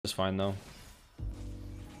It's fine though.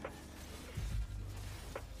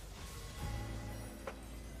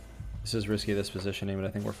 This is risky, this positioning, but I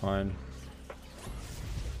think we're fine.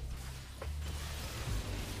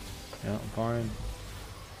 Yeah, I'm fine.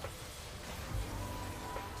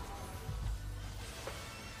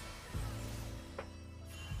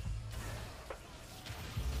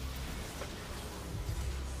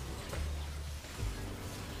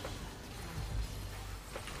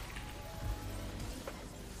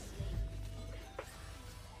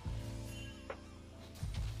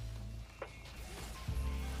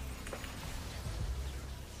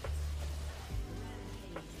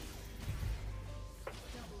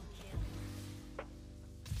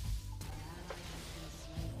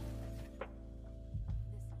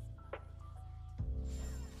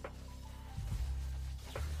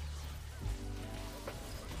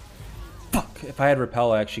 If I had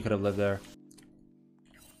repel, I actually could have lived there.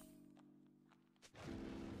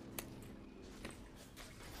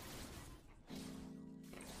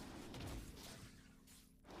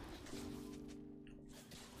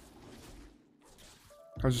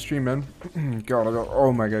 How's the stream, man? God,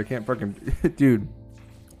 oh my god, I can't fucking... Dude.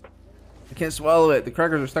 I can't swallow it. The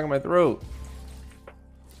crackers are stuck in my throat.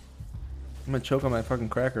 I'm gonna choke on my fucking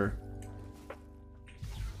cracker.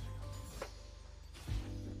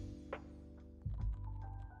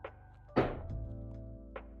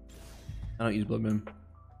 I don't use blood moon.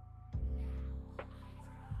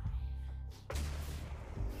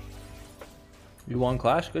 You won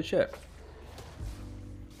Clash? Good shit.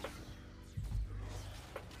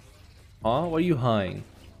 Aw, what are you hiding?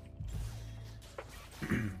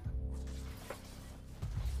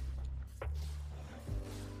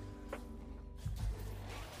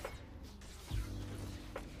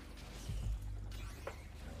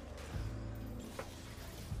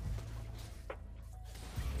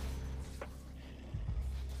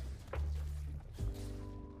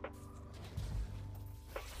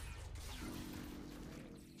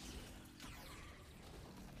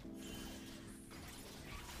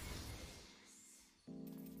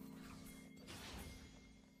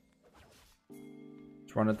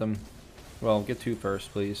 Run at them. Well, get two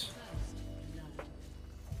first, please.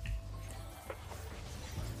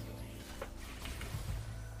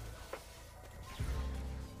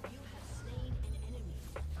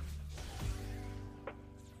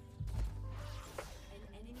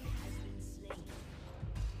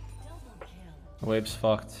 The wave's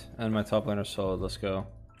fucked, and my top laner's solid. Let's go.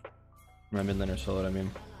 My mid laner's solid, I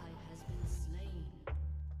mean.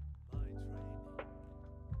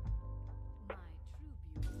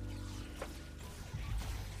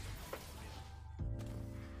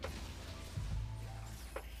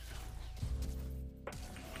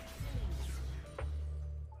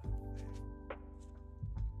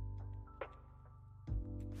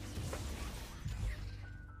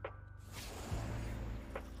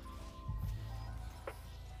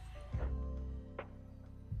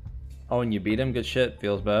 Oh, and you beat him? Good shit.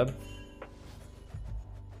 Feels bad.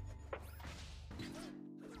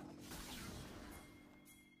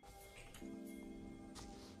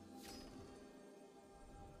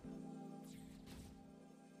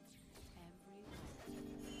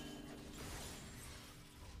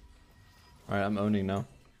 Alright, I'm owning now.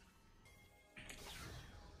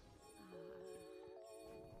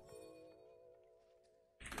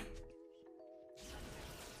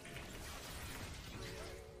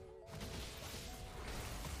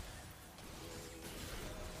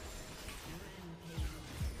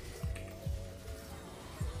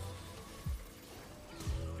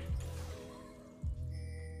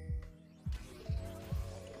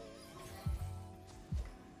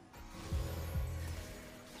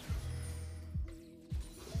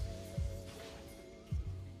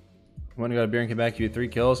 Went and got a beer and came back. You had 3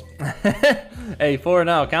 kills. Hey, 4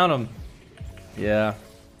 now. Count them. Yeah,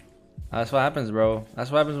 that's what happens, bro.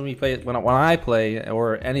 That's what happens when we play. When I play,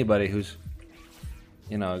 or anybody who's,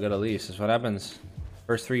 you know, a good Elise. That's what happens.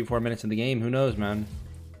 First 3-4 minutes of the game. Who knows, man?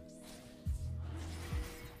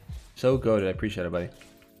 So goated. I appreciate it, buddy.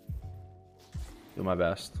 Do my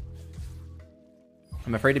best.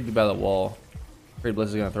 I'm afraid to be by the wall. Afraid Bliss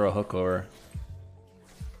is gonna throw a hook over.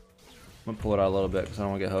 I'm gonna pull it out a little bit because I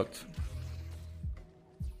don't want to get hooked.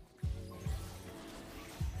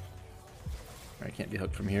 I can't be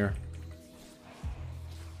hooked from here.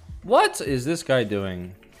 What is this guy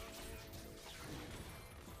doing?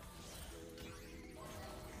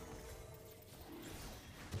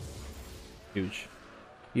 Huge.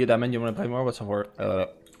 You, Diamond, you want to play more? What's up, Horror?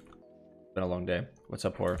 Been a long day. What's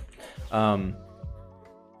up, Horror?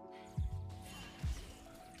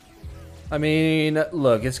 I mean,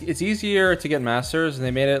 look, it's easier to get masters, and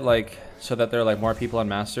they made it like so that there are like more people on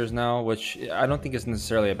masters now, which I don't think is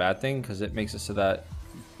necessarily a bad thing because it makes it so that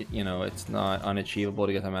you know it's not unachievable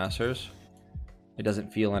to get the masters. It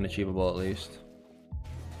doesn't feel unachievable at least.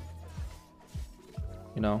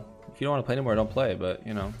 You know, if you don't want to play anymore, don't play, but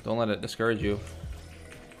you know, don't let it discourage you.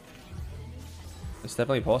 It's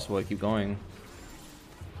definitely possible to keep going.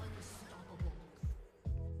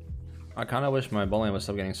 I kind of wish my bowling would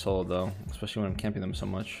stop getting sold though, especially when I'm camping them so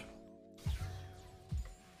much.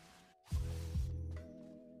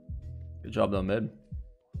 Good job though, mid.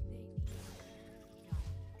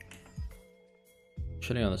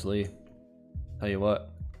 Shitting on this Lee. Tell you what.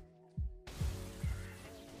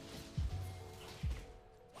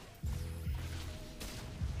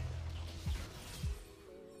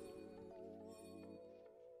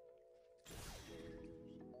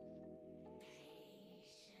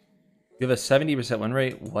 You have a 70% win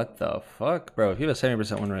rate? What the fuck? Bro, if you have a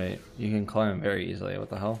 70% win rate, you can climb very easily.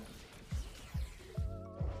 What the hell?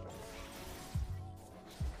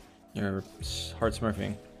 You're hard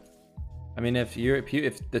smurfing. I mean, if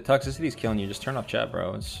the toxicity is killing you, just turn off chat,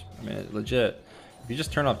 bro. I mean, legit. If you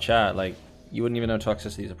just turn off chat, like, you wouldn't even know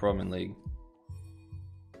toxicity is a problem in League.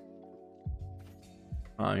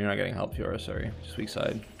 You're not getting help, Fiora, sorry. Just weak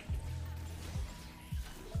side.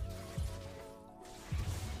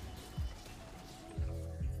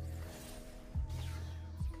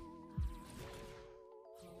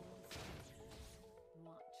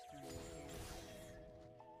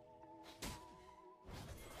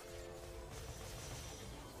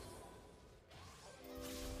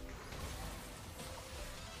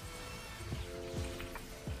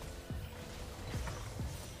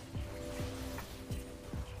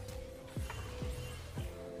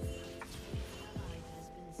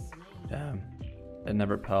 Damn. It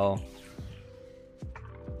never pell.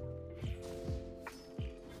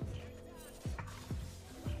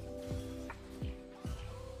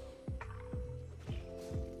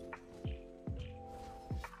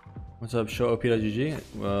 What's up, show op.gg?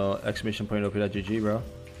 Well, exclamation point op.gg, bro.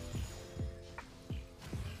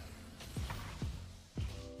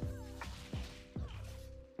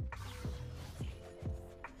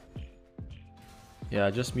 Yeah,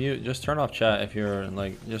 just mute, just turn off chat if you're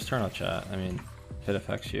like, just turn off chat. I mean, if it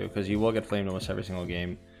affects you, because you will get flamed almost every single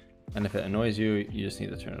game. And if it annoys you, you just need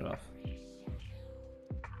to turn it off.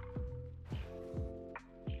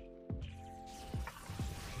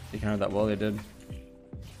 You can hear that well, they did.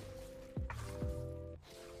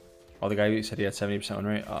 Oh, the guy who said he had 70% win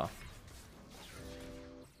rate? Ah.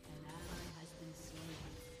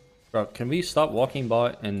 Bro, can we stop walking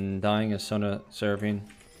bot and dying as Sona Seraphine?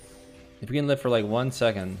 If we can live for like 1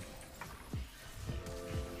 second.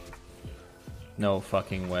 No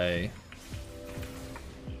fucking way.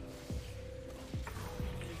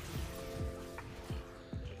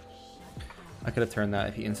 I could have turned that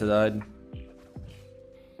if he insta-died.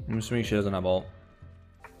 I'm assuming she doesn't have ult.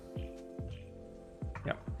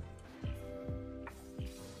 Yeah.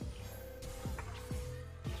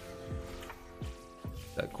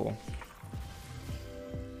 That cool.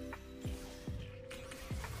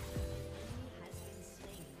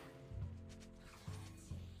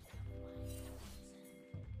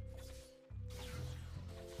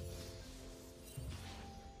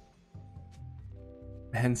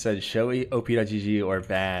 And said showy op.gg or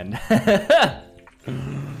ban.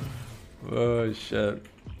 Oh shit.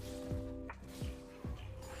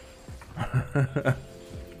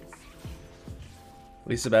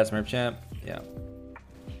 Lisa bad smurf champ? Yeah.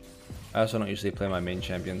 I also don't usually play my main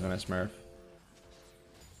champions when I smurf.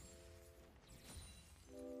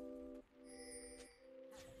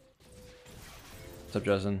 What's up,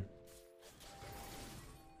 Justin?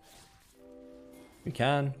 We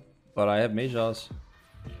can, but I have mage jaws.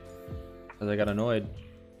 Because I got annoyed.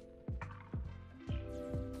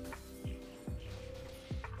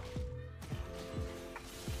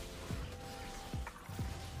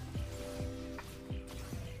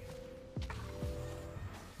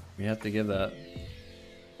 We have to give that.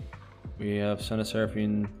 We have Sona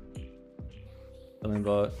Seraphine, Billion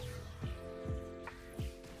Bot.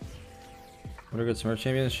 What are good smurf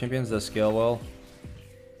champions? Champions that scale well.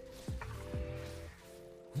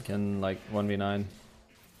 Can like 1v9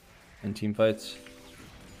 in team fights.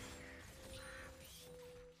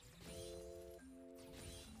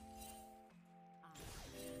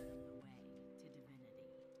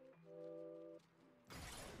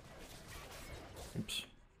 Oops.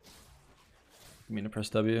 You mean to press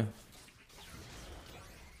W?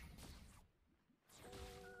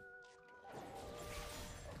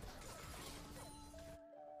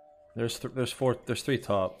 There's three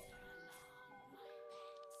top.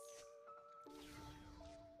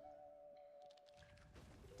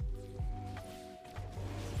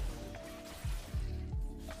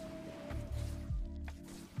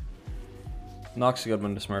 Nox a good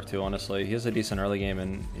one to smurf too, honestly. He has a decent early game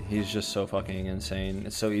and he's just so fucking insane.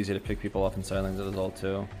 It's so easy to pick people off in silence with his ult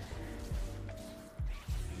too.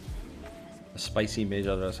 A spicy mage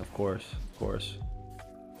address, of course. Of course.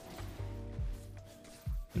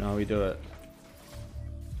 You know how we do it.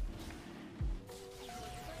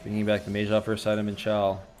 Bringing back the mage off first item in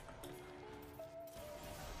Chow.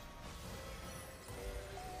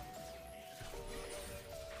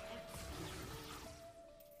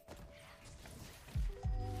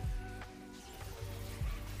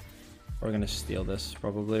 We're gonna steal this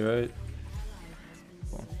probably, right?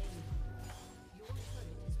 Cool.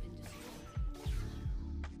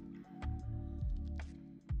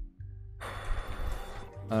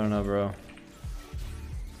 I don't know, bro.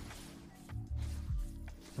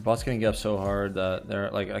 The bot's gonna get up so hard that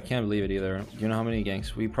they're like, I can't believe it either. Do you know how many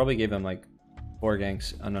ganks? We probably gave them like 4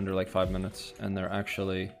 ganks in under like 5 minutes, and they're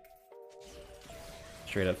actually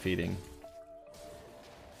straight up feeding.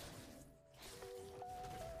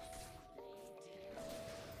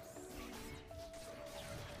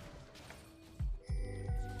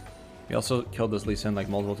 He also killed this Lee Sin like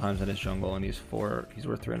multiple times in his jungle, and he's worth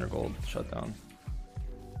 300 gold shutdown.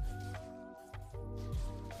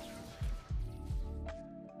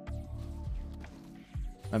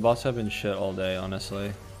 My bots have been shit all day,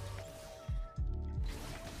 honestly.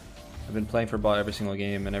 I've been playing for bot every single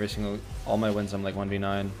game, and all my wins I'm like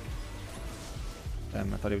 1v9.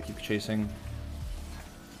 Damn, I thought he would keep chasing.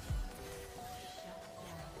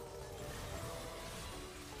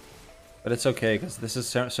 But it's okay, because this is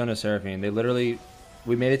Sona Seraphine. They literally...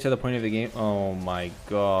 We made it to the point of the game... Oh my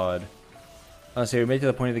god. Honestly, we made it to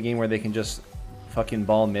the point of the game where they can just fucking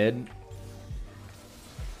ball mid.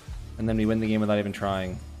 And then we win the game without even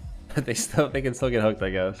trying. But they can still get hooked,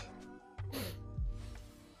 I guess.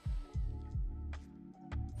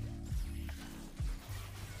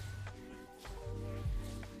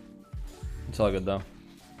 It's all good though.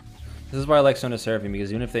 This is why I like Sona Seraphine,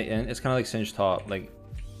 because even if they end, it's kind of like Singe top. Like,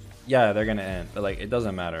 yeah, they're gonna end, but like it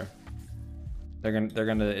doesn't matter. It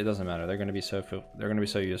doesn't matter. They're gonna be so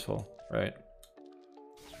useful, right?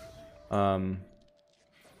 We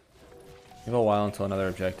have a while until another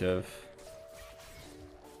objective.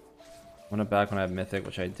 I want to back when I have Mythic,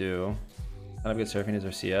 which I do. I have good Seraphine as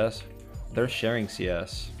their CS. They're sharing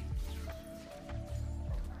CS.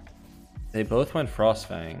 They both went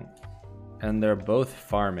Frostfang, and they're both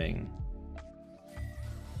farming.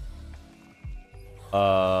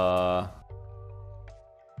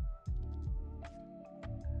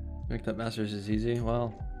 Picked up Masters is easy.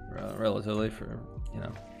 Well, relatively for, you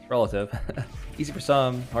know, relative. Easy for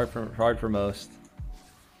some, hard for most.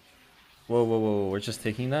 Whoa, whoa, whoa! We're just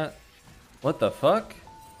taking that. What the fuck?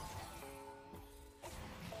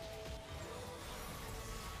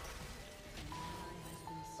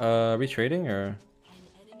 Are we trading or?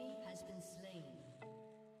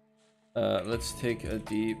 Let's take a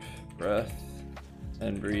deep breath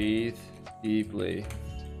and breathe deeply.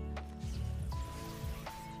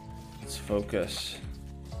 Let's focus.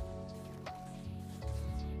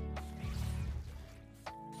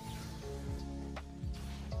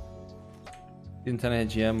 Season 10 I hit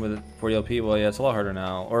GM with 40 LP. Well, yeah, it's a lot harder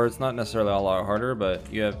now. Or it's not necessarily a lot harder, but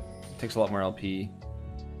it takes a lot more LP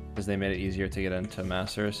because they made it easier to get into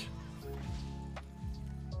Masters.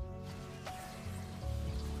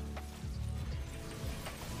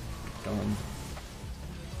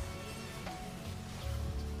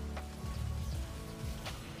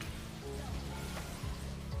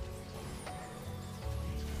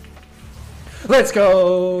 Let's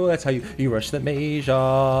go! That's how you rush the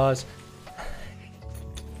mages.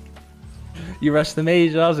 You rush the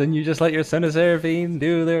mages and you just let your Sona Seraphine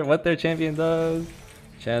do what their champion does.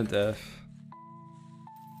 Champ def.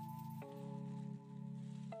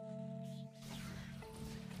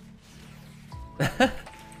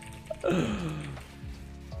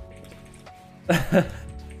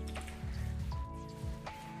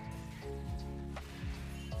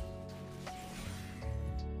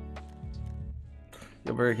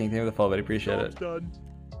 Yo, Burger King, thank you for the follow, buddy. Appreciate it. Done.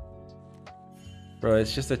 Bro,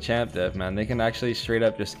 it's just a champ dev, man. They can actually straight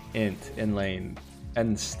up just int in lane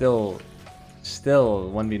and still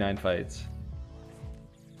 1v9 fights.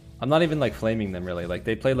 I'm not even like flaming them really. Like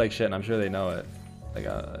they played like shit and I'm sure they know it. Like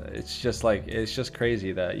it's just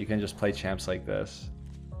crazy that you can just play champs like this.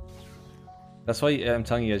 That's why I'm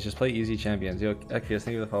telling you guys, just play easy champions. Yo, Ekfius,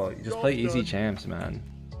 thank you for the follow. You just play easy champs, man.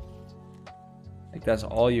 Like that's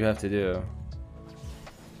all you have to do.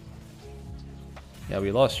 Yeah, we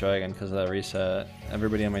lost Dragon because of that reset.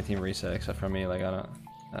 Everybody on my team reset except for me. Like I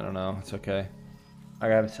don't know. It's okay. I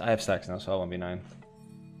have stacks now, so I won't be 9.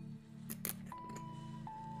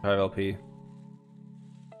 5 LP.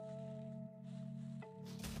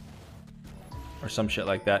 or some shit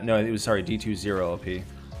like that. No, it was, sorry, D2 0 LP.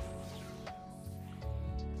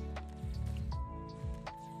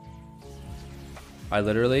 I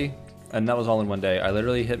literally, and that was all in one day, I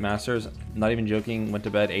literally hit Masters, not even joking, went to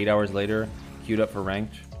bed 8 hours later, queued up for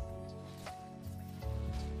ranked.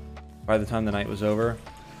 By the time the night was over,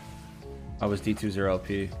 I was D2 0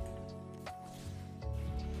 LP.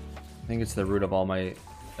 I think it's the root of all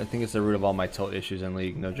my tilt issues in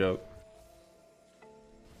League, no joke.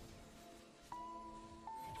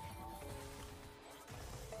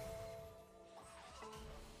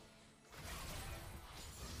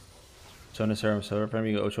 Sona Serum Soda for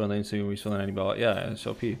me, go Ocho and lane soon, we still in any ball. Yeah, it's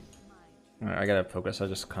OP. Alright, I gotta focus. I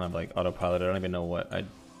just kind of like autopiloted. I don't even know what I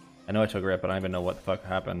know I took a rip, but I don't even know what the fuck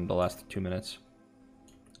happened the last 2 minutes.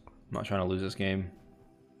 I'm not trying to lose this game.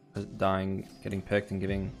 Dying, getting picked, and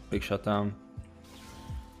getting big shutdown.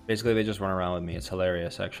 Basically, they just run around with me. It's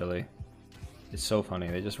hilarious, actually. It's so funny.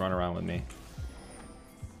 They just run around with me.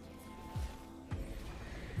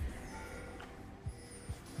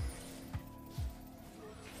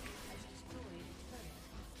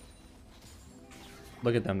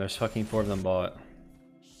 Look at them. There's fucking 4 of them bot.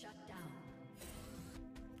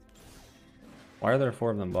 Why are there 4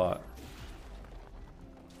 of them bot?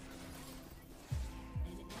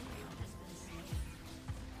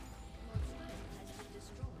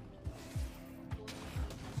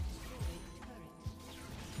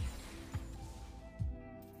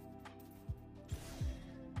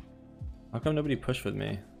 How come nobody pushed with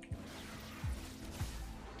me?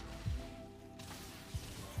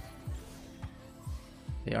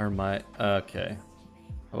 They are my... Okay.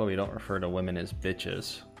 How about we don't refer to women as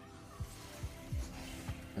bitches?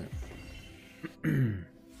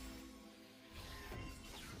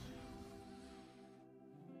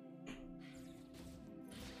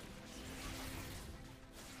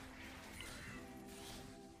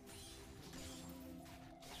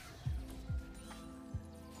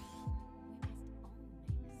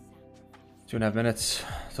 2.5 minutes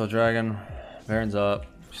till Dragon. Baron's up.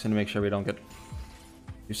 Just need to make sure we don't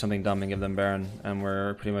do something dumb and give them Baron, and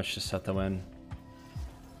we're pretty much just set to win.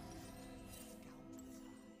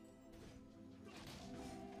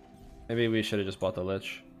 Maybe we should have just bought the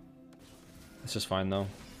Lich. It's just fine though.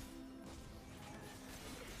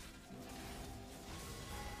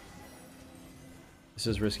 This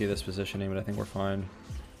is risky, this positioning, but I think we're fine.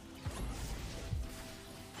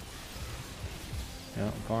 Yeah,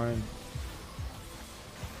 I'm fine.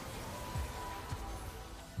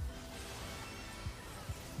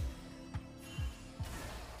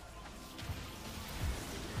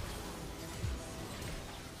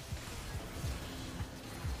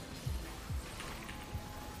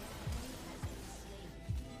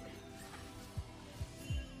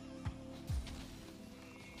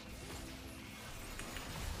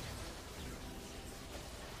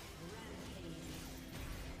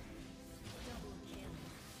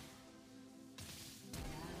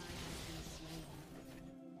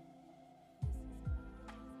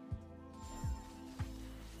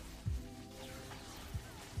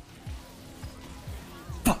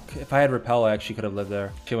 If I had Repel, I actually could have lived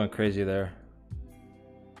there. She went crazy there.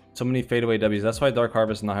 So many fadeaway W's. That's why Dark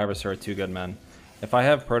Harvest and the Harvester are too good, man. If I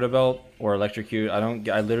have Protobelt or Electrocute,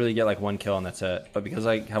 I literally get like 1 kill and that's it. But because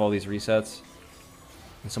I have all these resets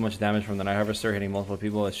and so much damage from the Night Harvester hitting multiple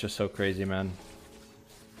people, it's just so crazy, man.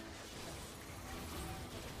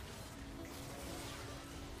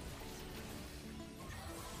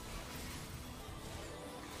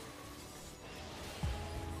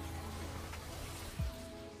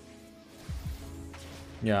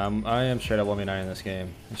 Yeah, I am straight up 1v9 in this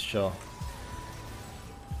game. It's chill.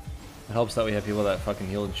 It helps that we have people that fucking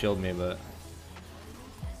heal and shield me, but...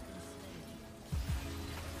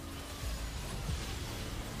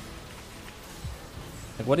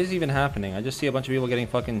 Like, what is even happening? I just see a bunch of people getting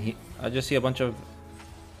fucking... I just see a bunch of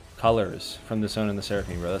colors from the Zone and the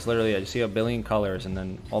Seraphine, bro. That's literally... I just see a billion colors, and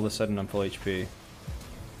then all of a sudden I'm full HP.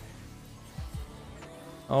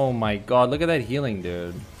 Oh my god, look at that healing,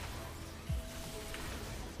 dude.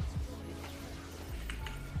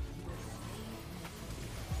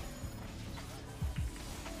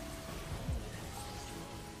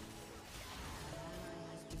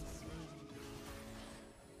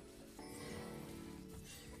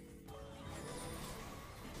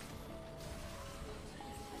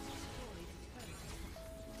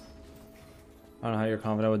 I don't know how you're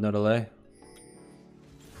confident with no delay.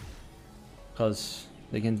 Cause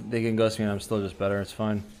they can ghost me and I'm still just better, it's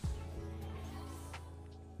fine.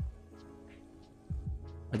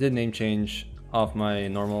 I did name change off my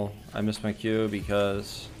normal IMissedMyQ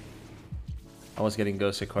because I was getting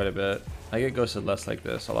ghosted quite a bit. I get ghosted less like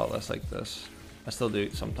this, a lot less like this. I still do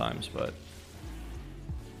sometimes, but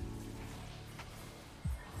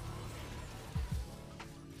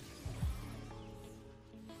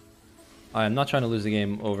I am not trying to lose the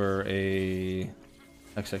game over a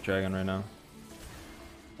Hextech Dragon right now.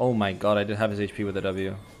 Oh my god, I did have his HP with a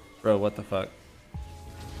W. Bro, what the fuck?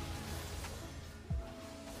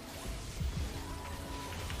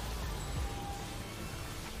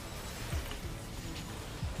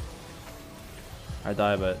 I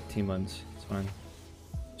die, but team wins. It's fine.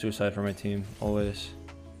 Suicide for my team, always.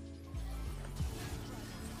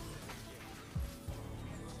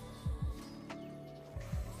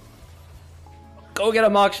 Go get a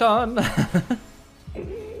Mokshan!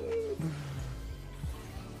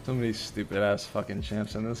 So many stupid ass fucking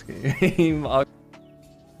champs in this game.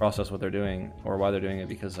 Process what they're doing or why they're doing it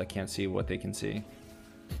because I can't see what they can see.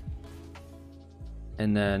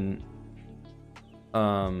 And then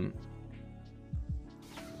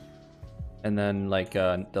like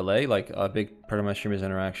delay, like a big part of my stream is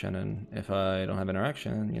interaction, and if I don't have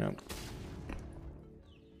interaction, you know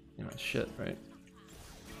it's shit, right?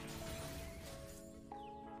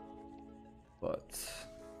 But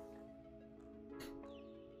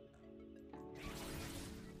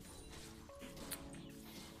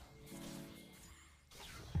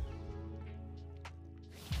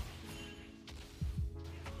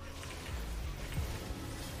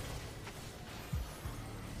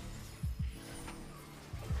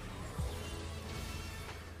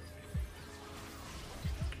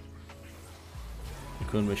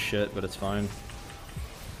Kun was shit, but it's fine.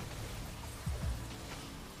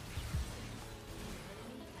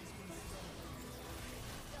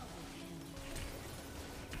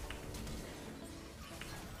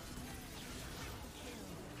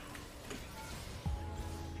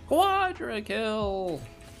 Quadra kill!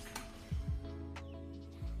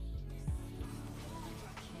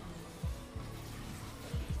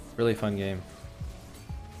 Really fun game.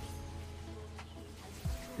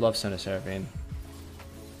 Love Center Seraphine.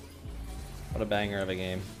 What a banger of a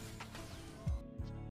game.